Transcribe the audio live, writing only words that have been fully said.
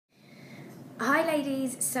Hi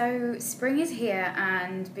ladies, so spring is here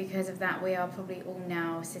and because of that we are probably all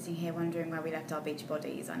now sitting here wondering where we left our beach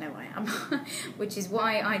bodies. I know I am, which is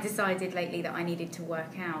why I decided lately that I needed to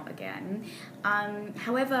work out again.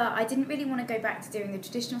 However, I didn't really want to go back to doing the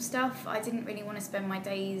traditional stuff. I didn't really want to spend my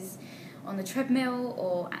days on the treadmill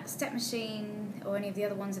or at the step machine or any of the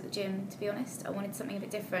other ones at the gym, to be honest. I wanted something a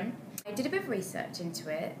bit different. I did a bit of research into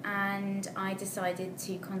it and I decided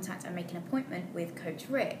to contact and make an appointment with Coach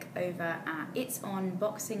Rick over at It's On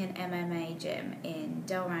Boxing and MMA Gym in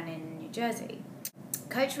Delran in New Jersey.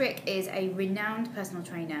 Coach Rick is a renowned personal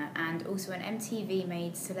trainer and also an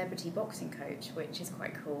MTV-made celebrity boxing coach, which is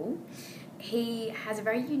quite cool. He has a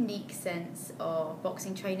very unique sense of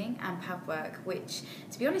boxing training and pad work, which,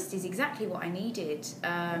 to be honest, is exactly what I needed.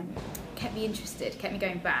 Kept me interested, kept me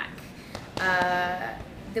going back.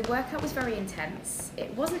 The workout was very intense.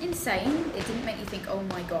 It wasn't insane, it didn't make you think, oh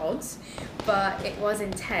my god, but it was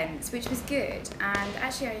intense, which was good. And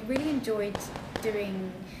actually I really enjoyed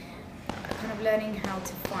doing kind of learning how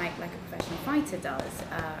to fight like a professional fighter does,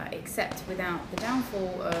 except without the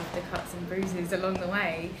downfall of the cuts and bruises along the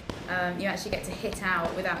way. You actually get to hit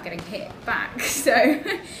out without getting hit back, so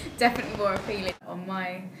definitely more appealing on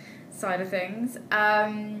my side of things.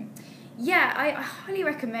 Yeah, I highly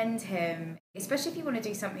recommend him, especially if you want to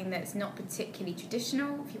do something that's not particularly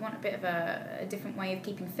traditional, if you want a bit of a different way of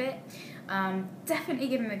keeping fit. Definitely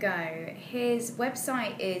give him a go. His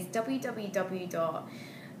website is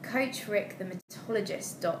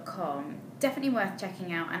www.coachrickthemittologist.com. Definitely worth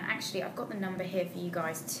checking out, and actually I've got the number here for you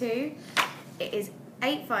guys too. It is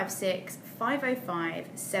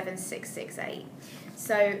 856-505-7668.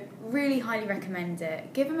 So really highly recommend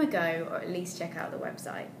it. Give him a go, or at least check out the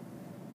website.